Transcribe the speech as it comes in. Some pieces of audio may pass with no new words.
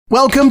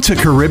Welcome to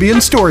Caribbean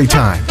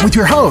Storytime with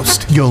your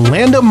host,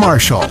 Yolanda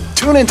Marshall.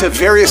 Tune into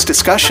various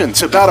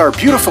discussions about our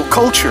beautiful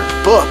culture,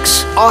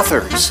 books,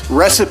 authors,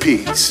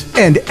 recipes,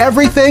 and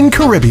everything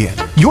Caribbean.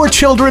 Your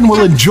children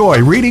will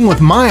enjoy reading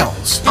with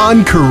Miles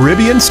on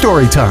Caribbean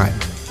Storytime.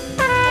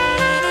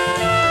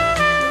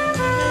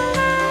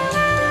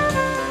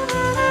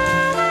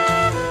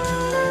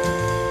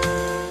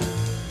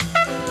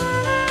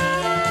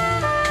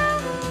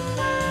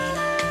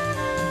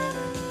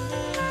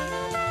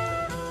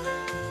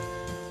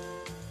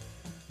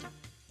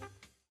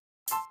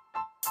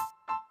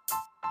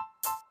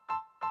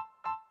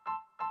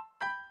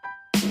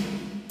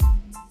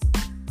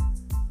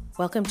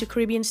 Welcome to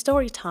Caribbean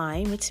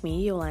Storytime. It's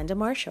me, Yolanda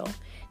Marshall.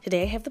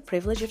 Today I have the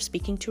privilege of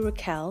speaking to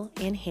Raquel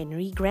and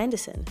Henry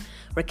Grandison.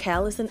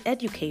 Raquel is an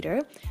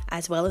educator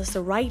as well as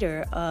the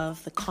writer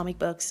of the comic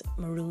books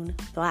Maroon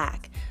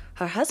Black.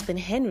 Her husband,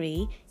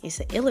 Henry, is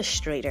an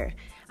illustrator,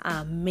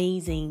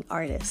 amazing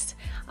artist.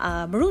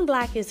 Maroon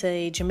Black is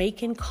a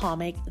Jamaican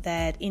comic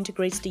that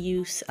integrates the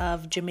use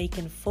of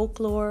Jamaican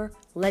folklore,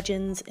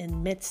 legends,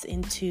 and myths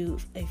into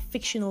a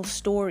fictional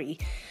story.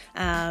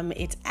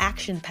 It's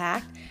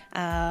action-packed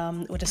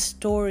with a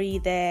story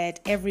that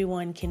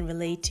everyone can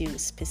relate to,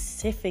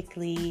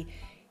 specifically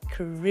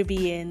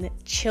Caribbean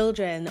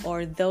children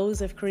or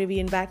those of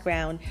Caribbean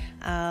background.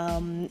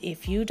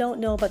 If you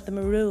don't know about the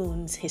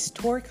Maroons,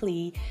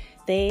 historically,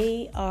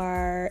 they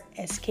are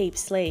escaped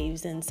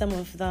slaves, and some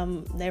of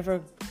them never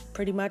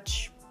pretty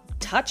much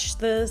touched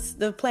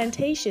the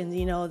plantations.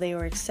 You know, they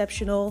were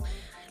exceptional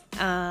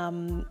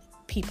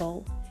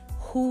people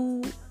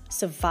who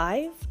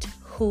survived,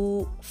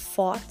 who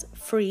fought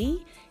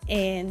free,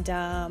 and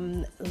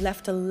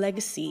left a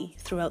legacy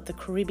throughout the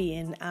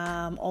Caribbean,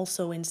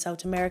 also in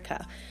South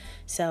America.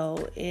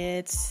 So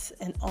it's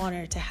an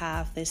honor to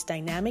have this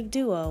dynamic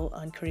duo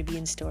on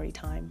Caribbean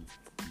Storytime.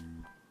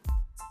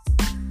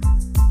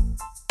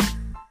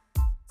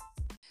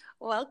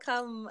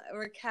 Welcome,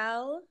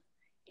 Raquel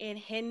and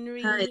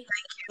Henry. Hi, thank you.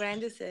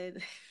 Grandison.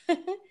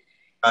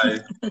 Hi,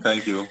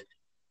 thank you.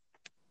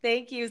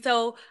 Thank you.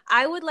 So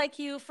I would like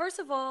you, first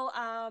of all,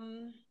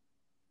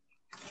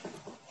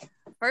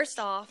 first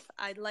off,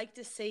 I'd like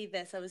to say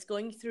this. I was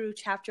going through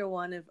chapter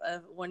 1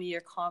 of one of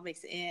your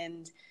comics,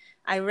 and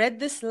I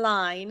read this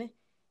line,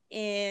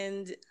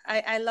 and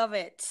I love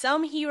it.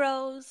 Some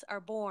heroes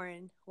are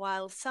born,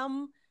 while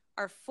some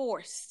are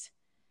forced.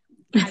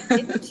 I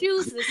didn't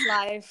choose this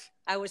life.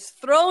 I was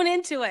thrown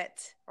into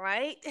it,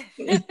 right?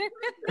 And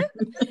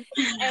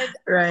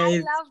Right. I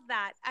love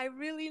that. I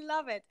really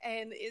love it.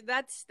 And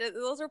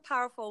those are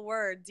powerful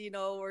words. You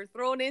know, we're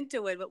thrown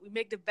into it, but we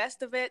make the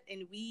best of it,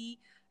 and we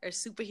are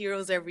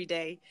superheroes every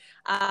day.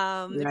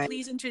 Right.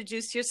 Please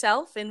introduce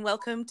yourself and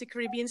welcome to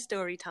Caribbean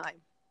Storytime.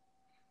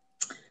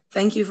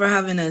 Thank you for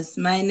having us.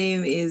 My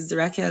name is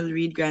Raquel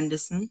Reed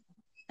Grandison,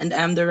 and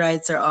I'm the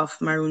writer of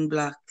Maroon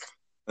Black.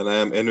 And I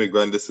am Henry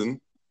Grandison,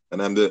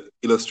 and I'm the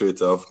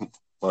illustrator of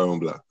Maroon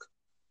Black.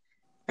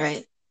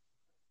 Right.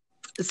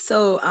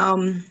 So,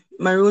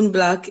 Maroon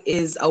Black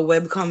is a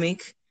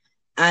webcomic,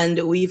 and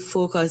we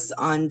focus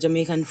on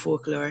Jamaican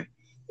folklore.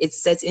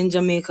 It's set in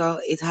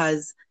Jamaica. It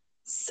has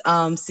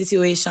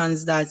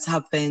situations that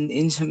happened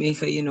in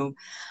Jamaica, you know,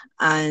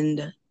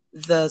 and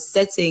the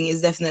setting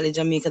is definitely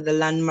Jamaica. The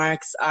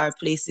landmarks are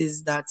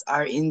places that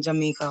are in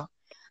Jamaica.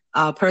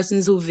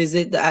 Persons who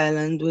visit the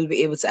island will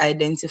be able to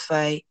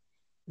identify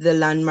the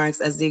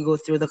landmarks as they go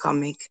through the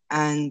comic,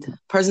 and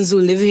persons who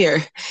live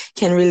here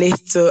can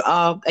relate to,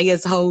 I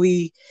guess, how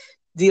we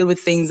deal with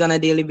things on a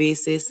daily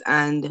basis,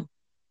 and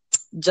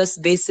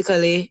just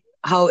basically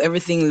how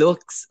everything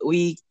looks.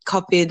 We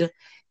copied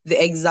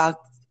the exact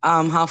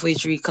halfway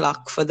tree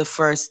clock for the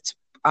first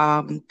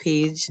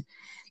page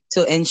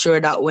to ensure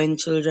that when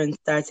children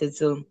started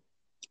to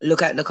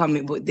look at the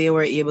comic book, they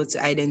were able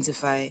to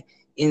identify,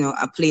 you know,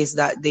 a place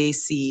that they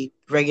see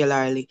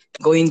regularly,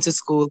 going to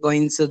school,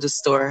 going to the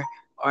store,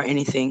 or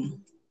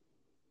anything.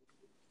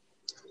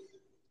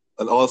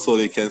 And also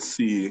they can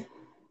see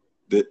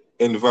the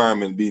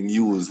environment being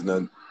used in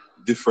a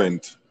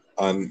different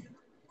and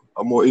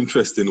a more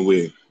interesting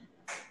way.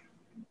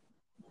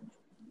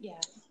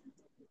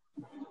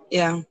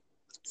 Yeah.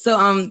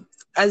 So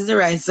as the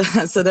writer,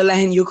 so the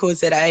line you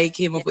quoted, I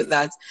came up with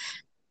that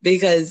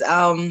because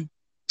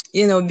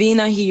you know,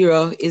 being a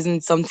hero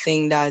isn't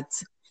something that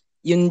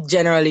you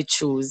generally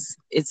choose.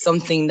 It's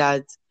something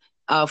that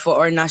for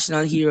our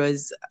national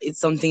heroes,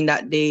 it's something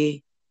that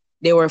they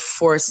were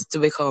forced to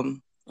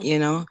become, you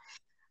know?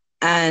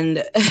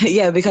 And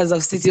yeah, because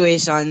of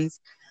situations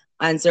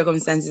and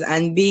circumstances.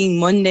 And being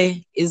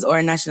Monday is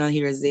our National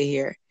Heroes Day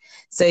here.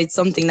 So it's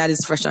something that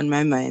is fresh on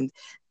my mind.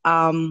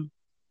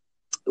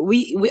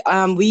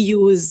 We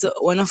use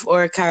one of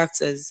our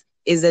characters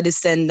is a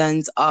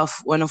descendant of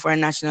one of our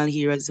national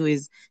heroes, who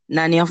is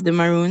Nanny of the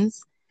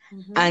Maroons.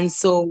 Mm-hmm. And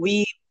so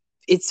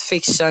it's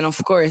fiction, of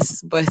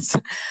course, but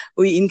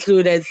we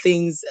included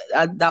things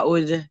that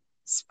would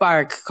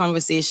spark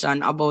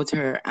conversation about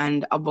her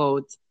and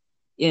about,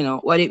 you know,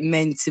 what it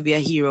meant to be a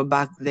hero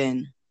back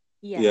then.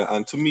 Yeah,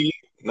 and to me,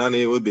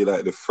 Nani would be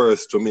like the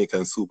first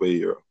Jamaican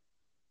superhero.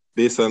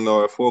 Based on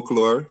our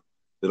folklore,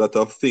 a lot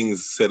of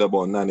things said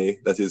about Nani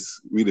that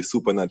is really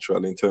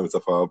supernatural in terms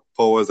of our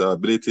powers, our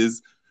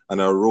abilities, and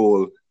our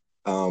role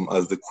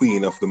as the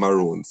queen of the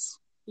Maroons.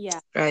 Yeah.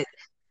 Right.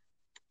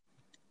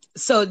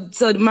 So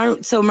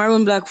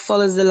Maroon Black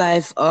follows the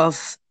life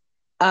of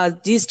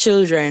these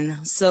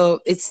children. So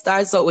it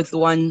starts out with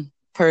one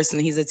person.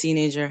 He's a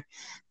teenager,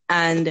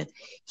 and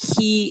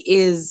he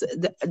is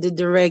the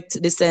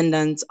direct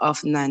descendant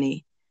of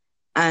Nani.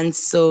 And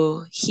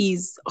so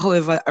he's,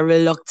 however, a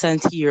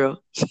reluctant hero.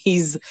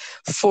 He's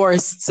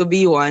forced to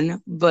be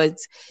one, but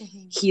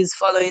he's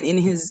following in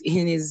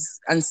his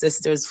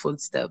ancestors'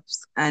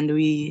 footsteps. And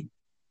we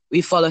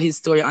follow his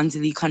story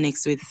until he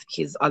connects with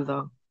his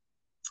other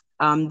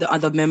the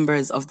other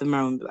members of the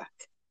Maroon Black.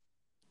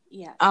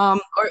 Yeah. Our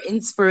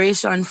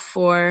inspiration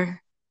for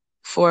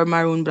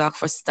Maroon Black,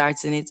 for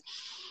starting it,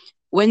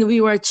 when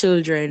we were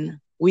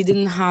children, we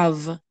didn't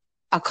have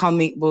a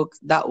comic book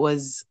that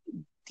was,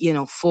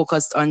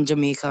 focused on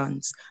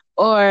Jamaicans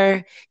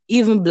or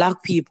even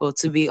Black people,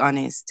 to be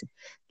honest.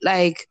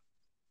 Like,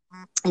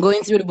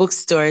 going through the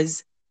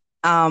bookstores,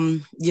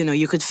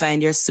 you could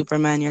find your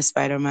Superman, your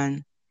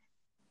Spider-Man,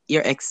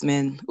 your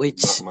X-Men,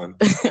 which,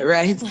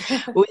 right?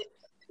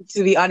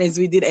 To be honest,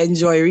 we did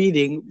enjoy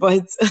reading,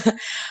 but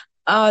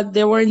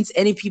there weren't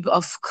any people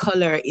of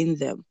color in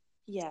them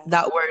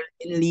that were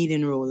in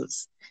leading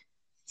roles.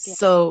 Yeah.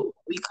 So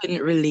we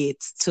couldn't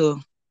relate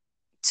to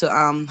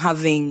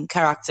having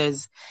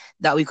characters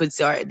that we could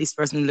say, all right, this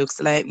person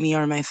looks like me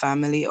or my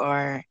family,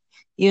 or,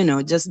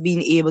 just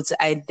being able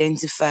to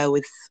identify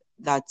with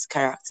that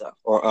character.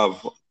 Or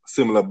have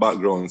similar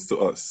backgrounds to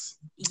us.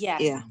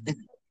 Yes. Yeah.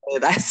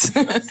 That's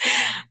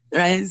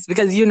right,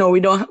 because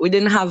we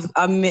didn't have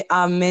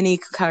many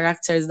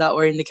characters that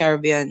were in the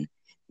Caribbean,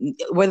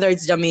 whether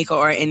it's Jamaica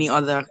or any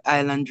other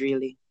island,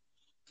 really.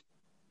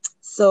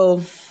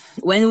 So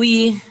when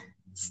we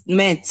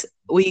met,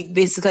 we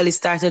basically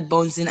started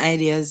bouncing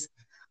ideas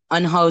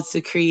on how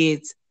to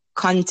create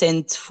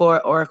content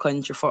for our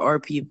country, for our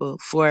people,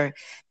 for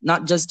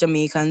not just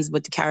Jamaicans,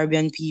 but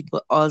Caribbean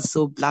people,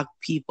 also Black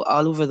people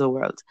all over the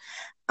world,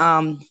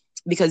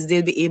 because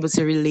they'll be able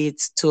to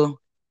relate to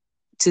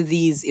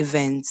these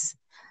events.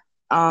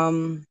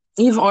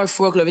 Even our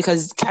folklore,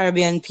 because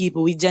Caribbean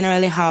people, we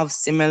generally have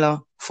similar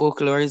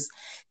folklores.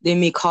 They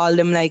may call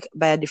them like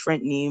by a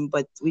different name,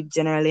 but we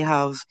generally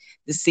have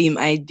the same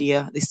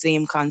idea, the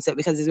same concept,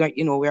 because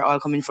we're all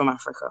coming from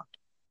Africa.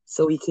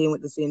 So we came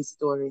with the same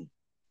story.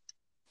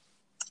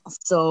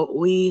 So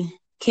we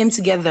came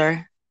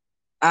together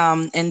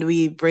and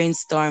we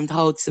brainstormed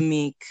how to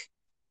make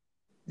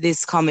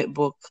this comic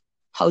book,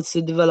 how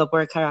to develop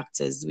our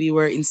characters. We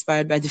were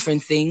inspired by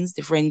different things,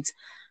 different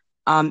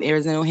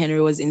areas. I know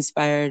Henry was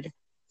inspired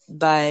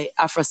by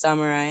Afro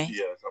Samurai.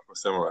 Yes, Afro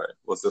Samurai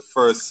was the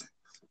first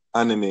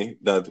anime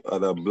that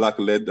had a Black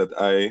lead that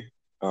I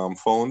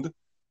found,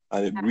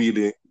 and it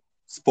really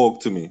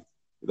spoke to me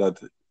that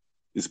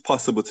it's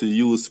possible to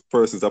use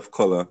persons of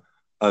color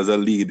as a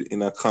lead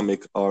in a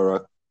comic or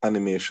a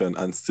animation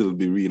and still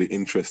be really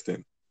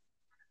interesting.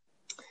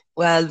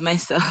 Well,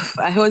 myself,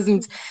 I was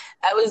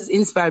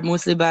inspired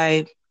mostly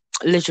by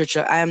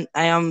literature. I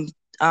am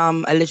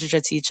a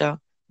literature teacher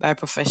by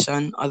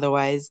profession,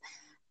 otherwise,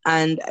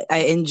 and I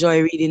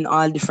enjoy reading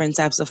all different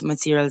types of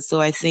materials.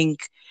 So I think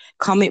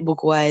comic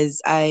book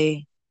wise,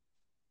 I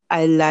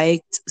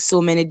liked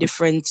so many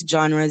different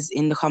genres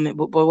in the comic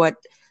book. But what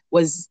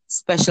was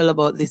special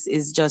about this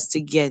is just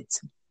to get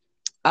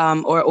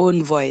our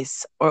own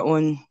voice, our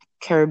own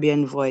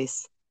Caribbean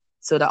voice,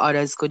 so that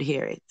others could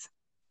hear it.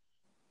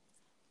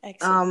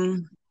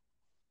 Excellent.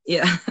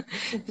 Yeah.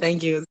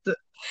 Thank you.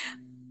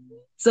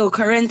 So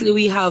currently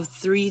we have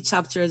 3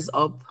 chapters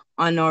up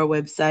on our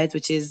website,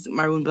 which is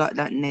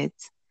maroonblack.net,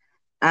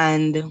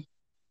 and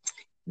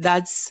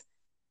that's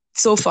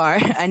so far.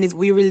 And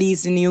we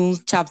release new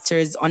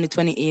chapters on the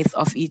 28th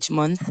of each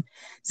month.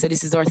 So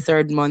this is our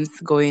 3rd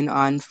month going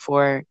on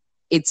for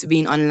it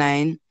being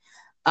online.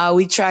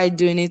 We tried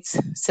doing it,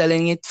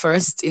 selling it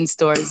first in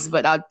stores,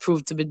 but that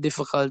proved to be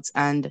difficult,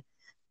 and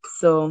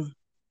so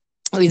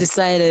we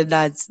decided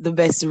that the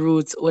best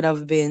route would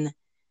have been,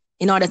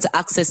 in order to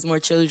access more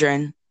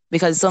children,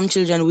 because some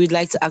children we'd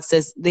like to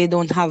access, they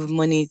don't have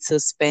money to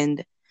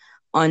spend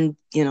on,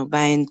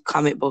 buying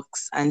comic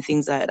books and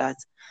things like that.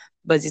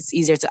 But it's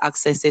easier to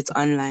access it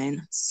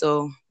online.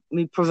 So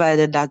we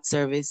provided that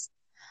service.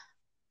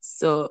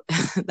 So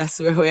that's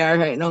where we are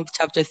right now,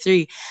 chapter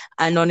 3.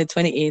 And on the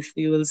 28th,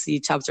 we will see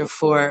chapter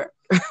 4.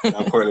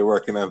 I'm currently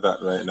working on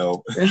that right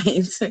now.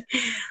 Right.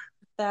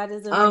 That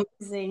is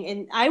amazing.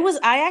 And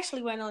I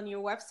actually went on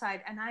your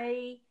website, and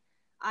I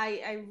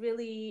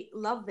really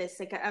love this.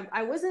 Like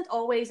I wasn't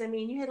always,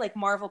 you had like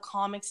Marvel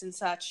comics and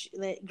such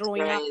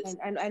growing up,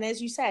 and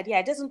as you said,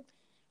 it doesn't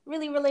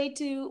really relate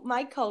to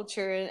my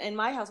culture and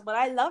my house, but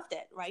I loved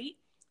it, right?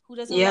 Who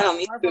doesn't love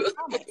Marvel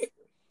comics?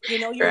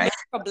 You're looking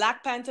for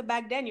Black Panther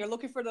back then. You're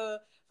looking for the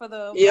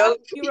Black heroes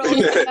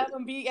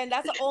and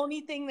that's the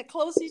only thing, the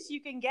closest you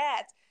can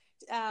get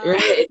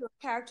Right.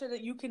 a character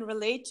that you can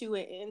relate to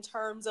in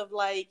terms of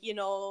like,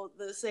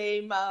 the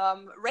same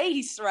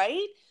race,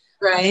 right?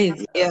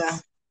 Right. Yeah.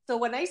 So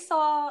when I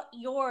saw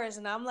yours,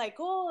 and I'm like,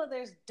 oh,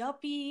 there's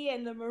Duppy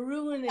and the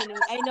Maroon, and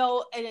I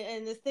know,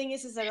 and the thing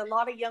is that a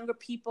lot of younger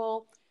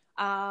people,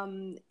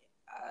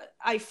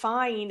 I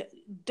find,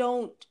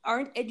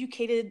 aren't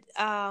educated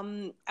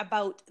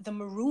about the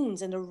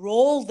Maroons and the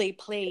role they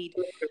played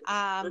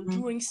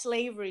during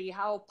slavery,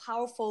 how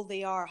powerful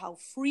they are, how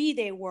free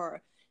they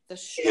were, the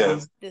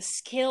strength, the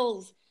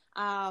skills.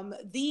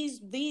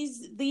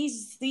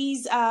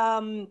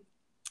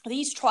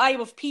 These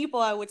tribe of people,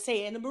 I would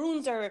say, and the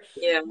Maroons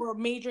were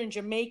major in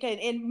Jamaica,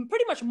 and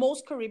pretty much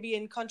most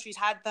Caribbean countries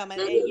had them,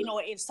 and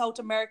in South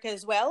America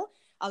as well,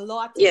 a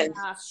lot in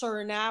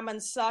Suriname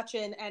and such,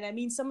 and I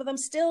mean, some of them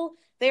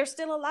they're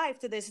still alive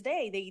to this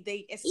day.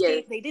 They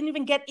escaped. They didn't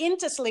even get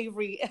into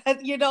slavery, They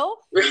were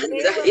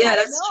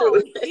That's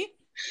true.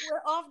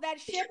 We're off that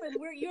ship, and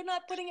you're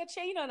not putting a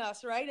chain on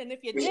us, right? And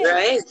if you did,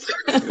 right,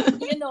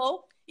 it ain't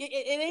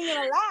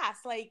gonna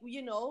last,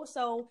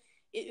 so.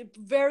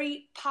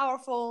 Very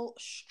powerful,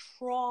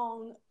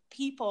 strong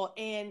people,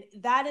 and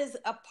that is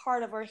a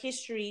part of our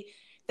history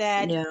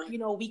that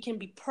we can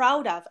be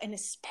proud of, and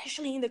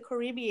especially in the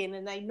Caribbean.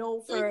 And I know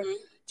for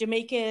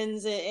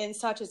Jamaicans and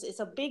such, it's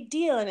a big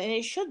deal, and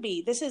it should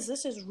be. This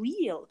is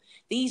real.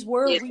 These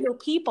were real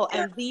people,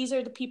 and these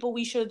are the people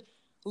we should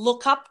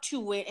look up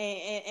to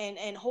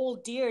and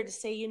hold dear, to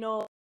say,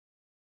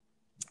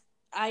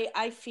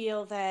 I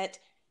feel that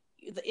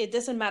it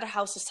doesn't matter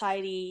how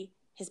society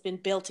has been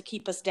built to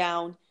keep us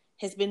down,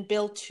 has been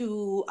built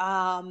to,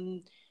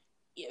 not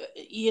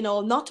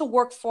to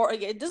work for,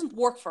 it doesn't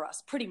work for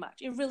us, pretty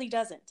much. It really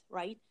doesn't,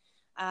 right?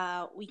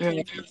 We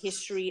came from a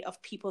history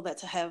of people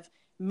that have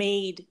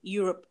made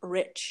Europe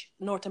rich,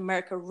 North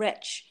America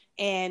rich,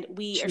 and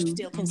we are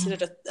still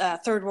considered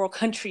third world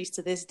countries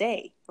to this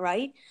day,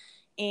 right?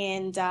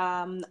 And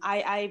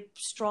I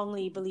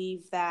strongly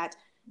believe that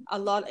a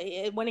lot,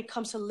 when it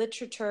comes to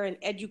literature and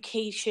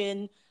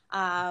education,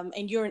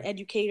 and you're an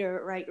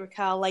educator, right,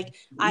 Raquel? Like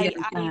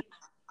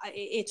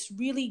it's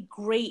really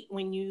great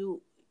when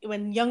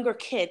younger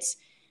kids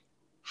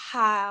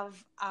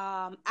have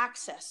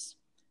access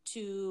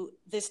to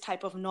this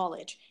type of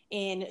knowledge,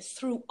 and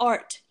through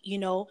art,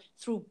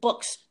 through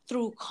books,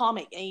 through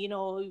comic,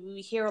 and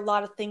we hear a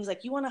lot of things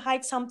like, you want to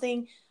hide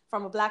something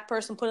from a Black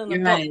person, put it in a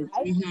book,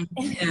 right?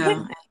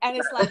 Yeah. And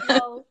it's like,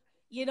 well,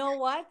 you know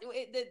what?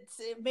 It's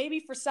maybe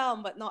for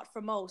some, but not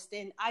for most.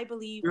 And I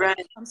believe when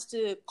it comes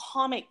to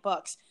comic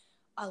books,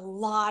 a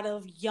lot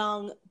of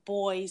young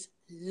boys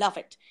love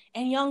it,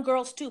 and young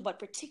girls too, but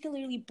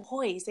particularly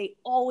boys. They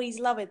always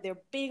love it. They're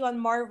big on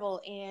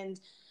Marvel, and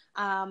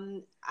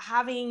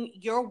having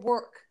your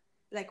work,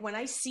 like when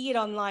I see it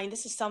online,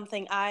 this is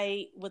something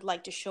I would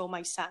like to show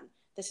my son.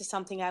 This is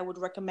something I would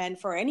recommend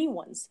for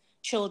anyone's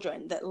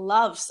children that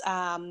loves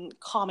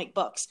comic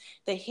books.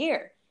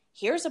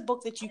 Here's a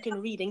book that you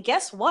can read. And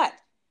guess what?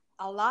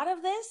 A lot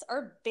of this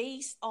are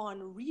based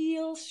on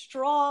real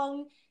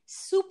strong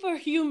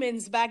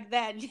superhumans back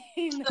then.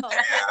 They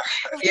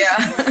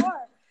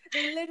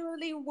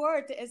literally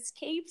were. To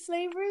escape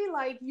slavery,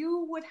 like,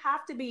 you would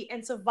have to be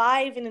and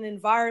survive in an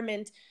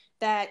environment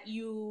that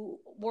you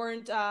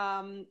weren't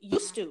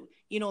used to.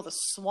 The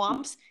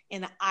swamps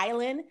and the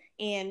island,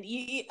 and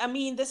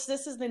this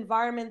is an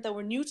environment that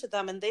were new to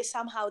them, and they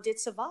somehow did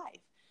survive.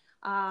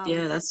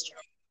 That's true.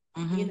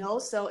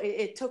 So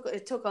it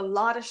took a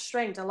lot of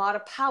strength, a lot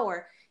of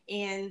power,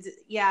 and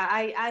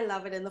I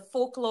love it. And the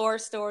folklore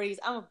stories,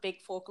 I'm a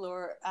big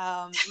folklore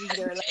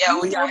reader. Like,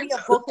 you tell me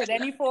a book with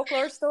any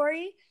folklore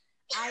story,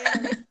 I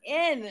am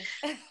in.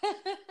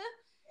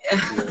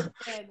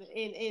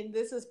 And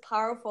this is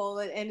powerful,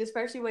 and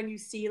especially when you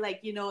see,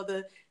 like,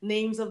 the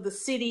names of the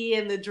city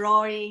and the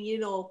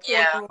drawing, Port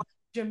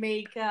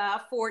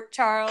Jamaica, Fort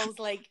Charles,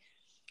 like,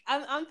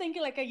 I'm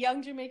thinking like a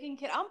young Jamaican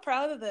kid. I'm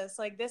proud of this.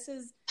 Like, this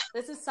is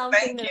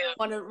something that I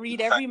want to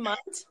read every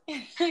month.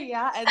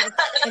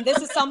 And this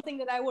is something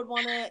that I would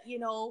want to,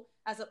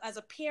 as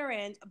a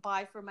parent,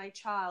 buy for my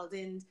child.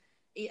 And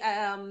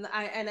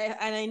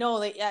I know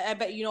that, I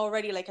bet you know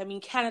already. Like,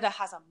 Canada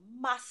has a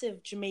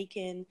massive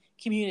Jamaican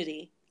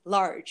community,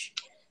 large,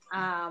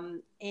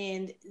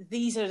 and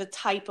these are the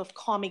type of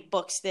comic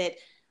books that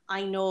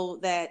I know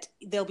that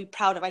they'll be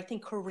proud of. I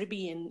think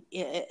Caribbean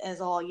as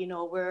all,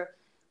 we're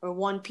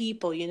one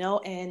people,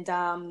 and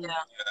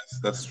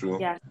that's true.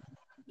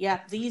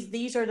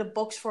 These are the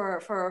books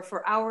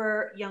for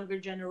our younger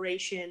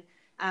generation,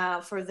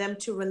 for them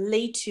to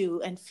relate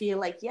to and feel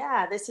like,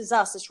 this is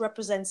us, this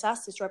represents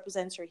us, this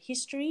represents our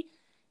history,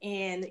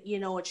 and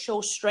it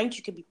shows strength.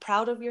 You can be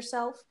proud of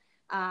yourself,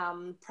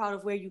 proud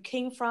of where you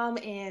came from,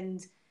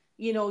 and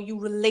you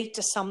relate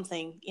to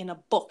something in a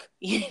book.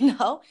 You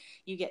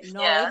get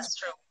knowledge,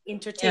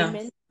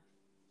 entertainment.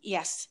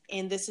 Yes,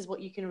 and this is what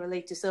you can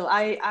relate to. So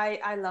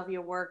I love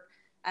your work.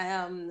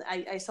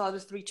 I saw the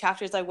 3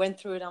 chapters. I went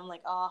through it. I'm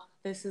like, oh,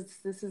 this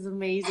is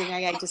amazing.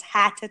 I just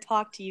had to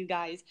talk to you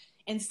guys.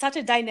 And such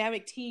a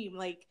dynamic team.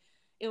 Like,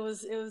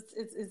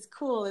 It's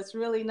cool. It's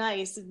really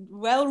nice.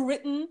 Well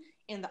written,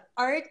 and the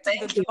art,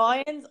 Thank the you.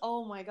 drawings.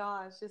 Oh my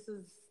gosh, this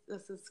is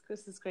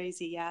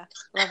crazy. Yeah,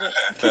 love it.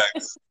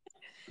 Thanks.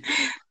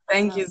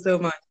 Thank you so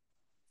much.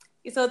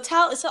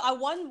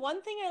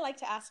 One thing I like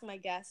to ask my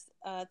guests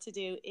to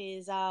do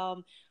is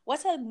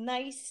what's a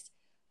nice,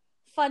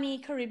 funny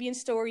Caribbean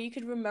story you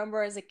could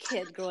remember as a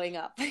kid growing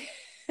up?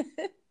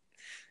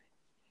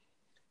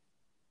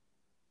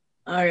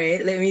 All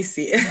right, let me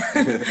see.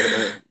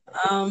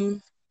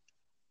 um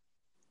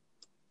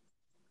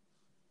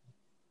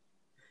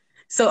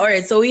so all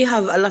right, so we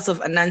have a lot of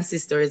Anansi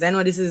stories. I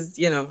know this is,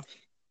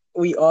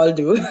 we all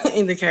do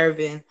in the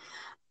Caribbean.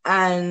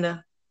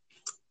 And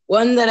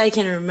one that I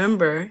can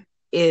remember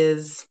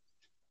is,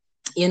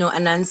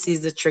 Anansi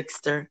is the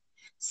trickster.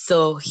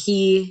 So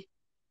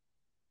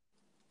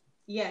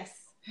Yes.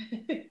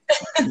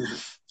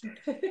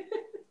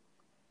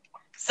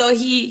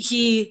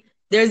 he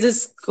there's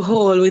this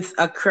hole with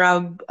a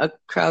crab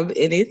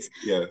in it.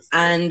 Yes.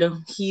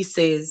 And he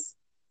says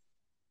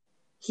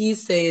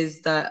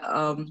that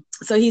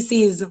so he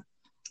sees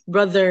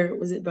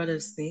brother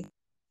Snake?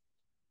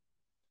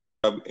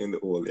 Crab in the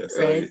hole, yes.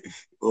 Right. So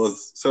I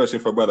was searching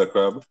for Brother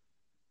Crab,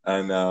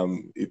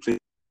 and he played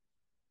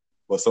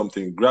for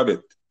something, grab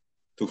it,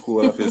 took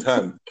hold of his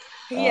hand.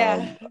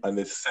 Yeah. And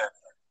it said,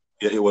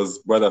 it was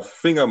Brother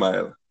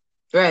Fingermile.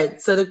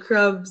 Right. So the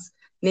crab's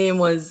name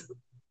was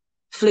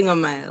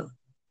Flingamile,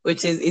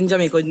 which is in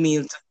Jamaica would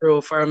mean to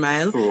throw for a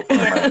mile. Throw for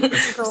a mile.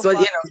 So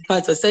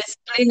so it's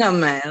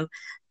Flingamile.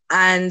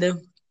 And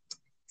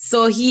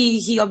so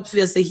he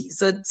obviously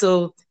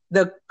so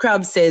the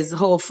crab says,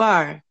 how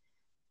far?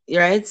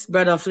 Right?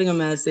 Brother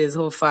Flingamile says,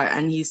 how far?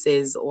 And he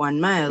says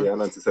 1 mile. Yeah,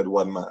 Nancy said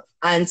 1 mile.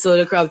 And so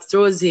the crab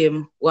throws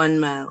him 1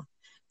 mile.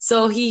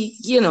 So he,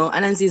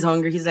 Anansi's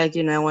hungry. He's like,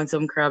 I want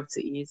some crab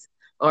to eat,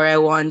 or I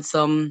want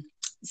some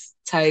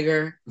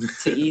tiger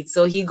to eat.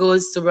 So he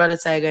goes to Brother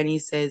Tiger and he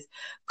says,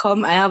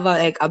 come, I have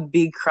a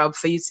big crab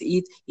for you to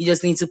eat. You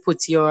just need to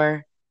put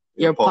your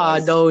paw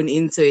down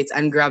into it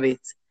and grab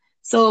it.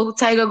 So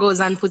Tiger goes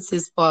and puts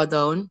his paw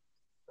down,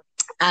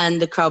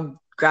 and the crab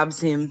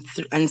grabs him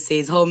and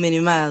says, how many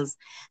miles?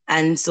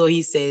 And so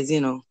he says,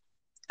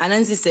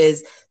 Anansi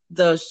says,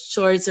 the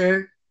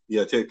shorter.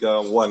 Yeah, take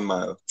 1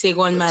 mile. Take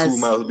 1 mile. 2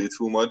 miles would be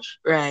too much.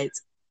 Right.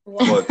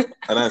 But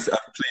Anansi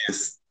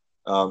placed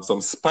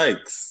some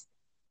spikes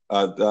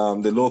at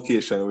the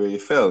location where he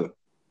fell.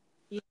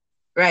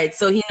 Right.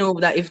 So he knew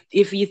that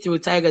if he threw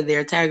Tiger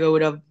there, Tiger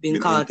would have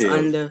been caught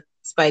on the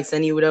spikes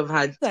and he would have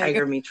had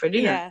tiger meat for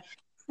dinner. Yeah.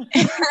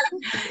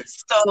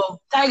 So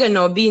Tiger,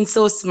 now being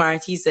so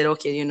smart, he said,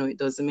 okay, it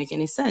doesn't make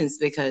any sense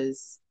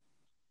because,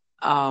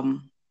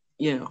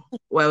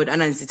 why would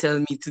Anansi tell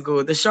me to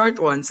go the short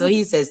one? So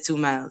he says 2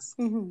 miles.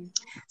 Mm-hmm.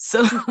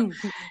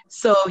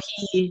 So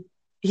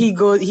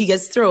he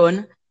gets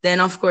thrown.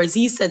 Then of course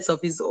he sets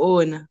up his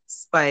own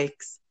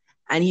spikes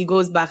and he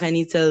goes back and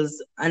he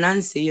tells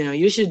Anansi,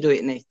 you should do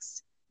it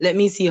next. Let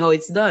me see how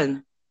it's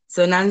done.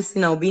 So Nancy,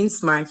 now being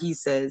smart, he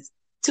says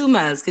 2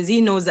 miles because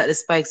he knows that the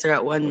spikes are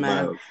at 1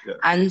 mile. Yeah.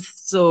 And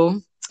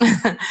so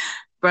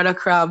Brother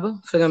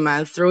Crab for the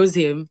mile throws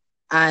him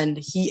and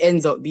he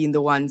ends up being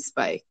the one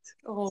spiked.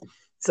 Oh.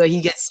 So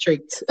he gets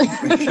tricked by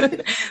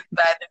the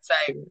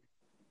tiger.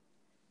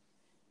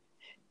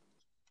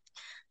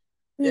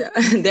 Yeah,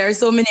 there are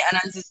so many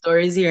Anansi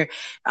stories here.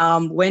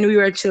 When we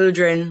were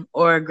children,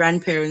 our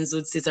grandparents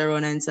would sit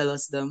around and tell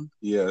us them.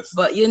 Yes.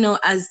 But,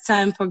 as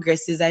time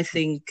progresses, I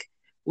think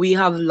we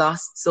have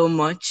lost so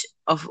much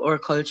of our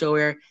culture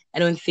where I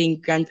don't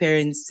think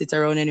grandparents sit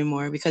around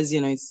anymore because,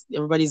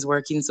 everybody's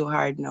working so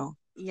hard now.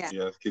 Yeah.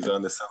 Yeah, kids are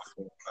on the cell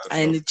phone.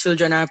 And the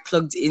children are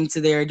plugged into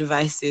their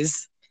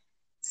devices.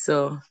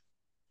 So,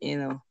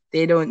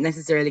 they don't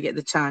necessarily get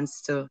the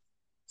chance to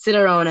sit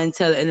around and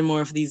tell any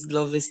more of these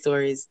lovely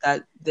stories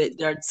that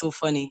they're so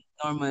funny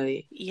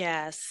normally.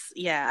 Yes.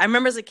 Yeah. I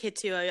remember as a kid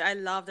too, I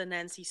loved the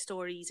Nancy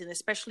stories, and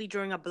especially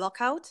during a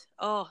blockout.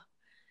 Oh.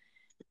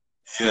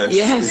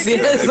 Yes.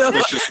 So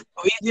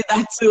we did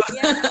that too.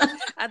 Yeah.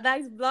 A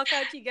nice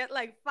blockout, you get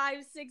like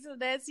 5-6 of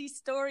Nancy's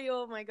story.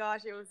 Oh my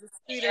gosh, it was the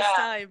sweetest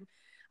time.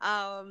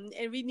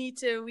 And we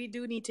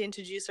do need to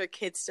introduce our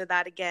kids to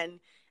that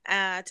again,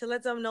 to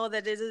let them know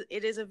that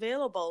it is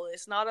available.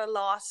 It's not a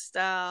lost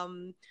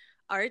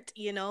art,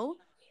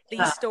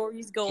 these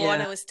stories go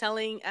on. I was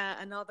telling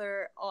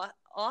another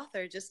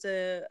author just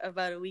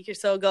about a week or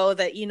so ago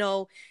that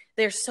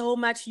there's so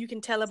much you can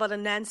tell about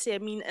Anansi. I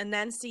mean,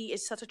 Anansi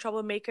is such a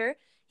troublemaker.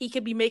 He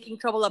could be making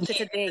trouble up to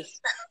today.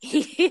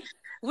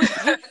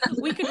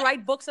 We could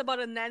write books about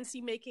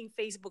Anansi making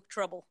Facebook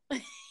trouble.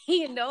 That's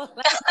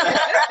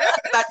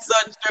so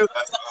true.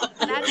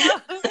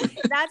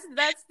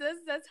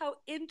 That's how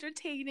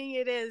entertaining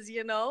it is,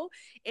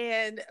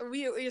 And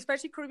we,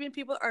 especially Caribbean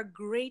people, are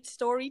great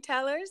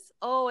storytellers.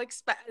 When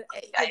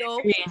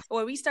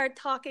we start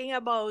talking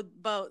about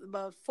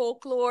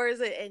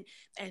folklores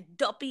and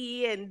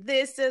duppy and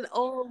this and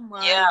oh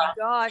my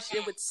gosh,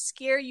 it would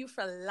scare you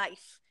for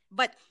life.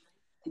 But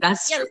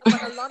That's Yeah, true.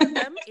 but a lot of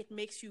them, it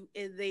makes you.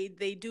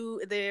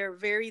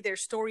 Their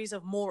stories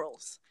of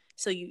morals.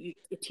 So it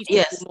teaches you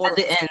Yes, at morals.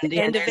 the end, At the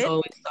yeah, end of there's it,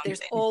 always there's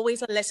something.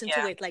 always a lesson to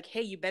Yeah. it. Like,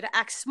 hey, you better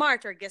act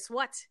smart, or guess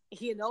what? A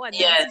Yes.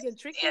 Nancy can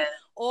trick you, Yes.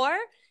 or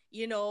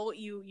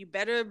you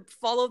better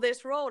follow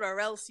this road, or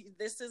else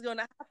this is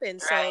gonna happen.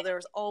 So Right.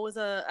 there's always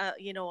a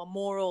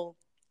moral.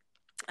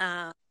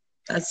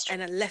 That's true.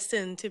 And a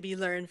lesson to be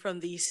learned from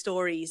these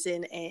stories,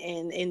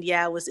 and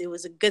yeah, it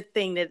was a good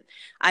thing that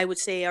I would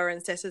say our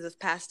ancestors have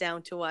passed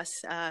down to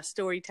us,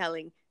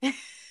 storytelling.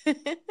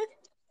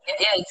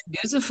 Yeah, it's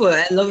beautiful.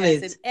 I love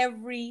Yes, it. in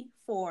every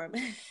form.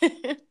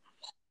 Yeah.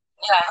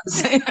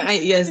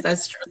 Yes,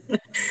 that's true.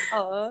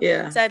 Oh,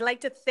 Yeah. so I'd like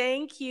to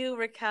thank you,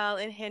 Raquel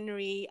and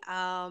Henry.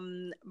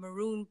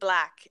 Maroon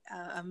Black,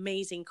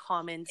 amazing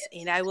comments,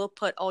 and I will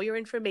put all your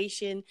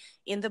information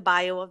in the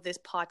bio of this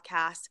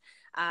podcast.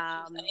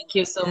 Thank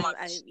you so much.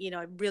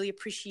 I really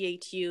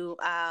appreciate you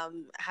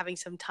having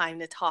some time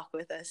to talk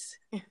with us.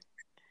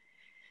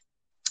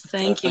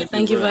 Thank you. Thank you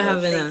Thank you for very much.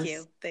 having Thank us.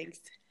 you. Thanks.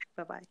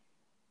 Bye-bye.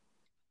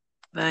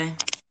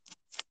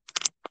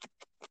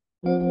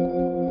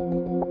 Bye.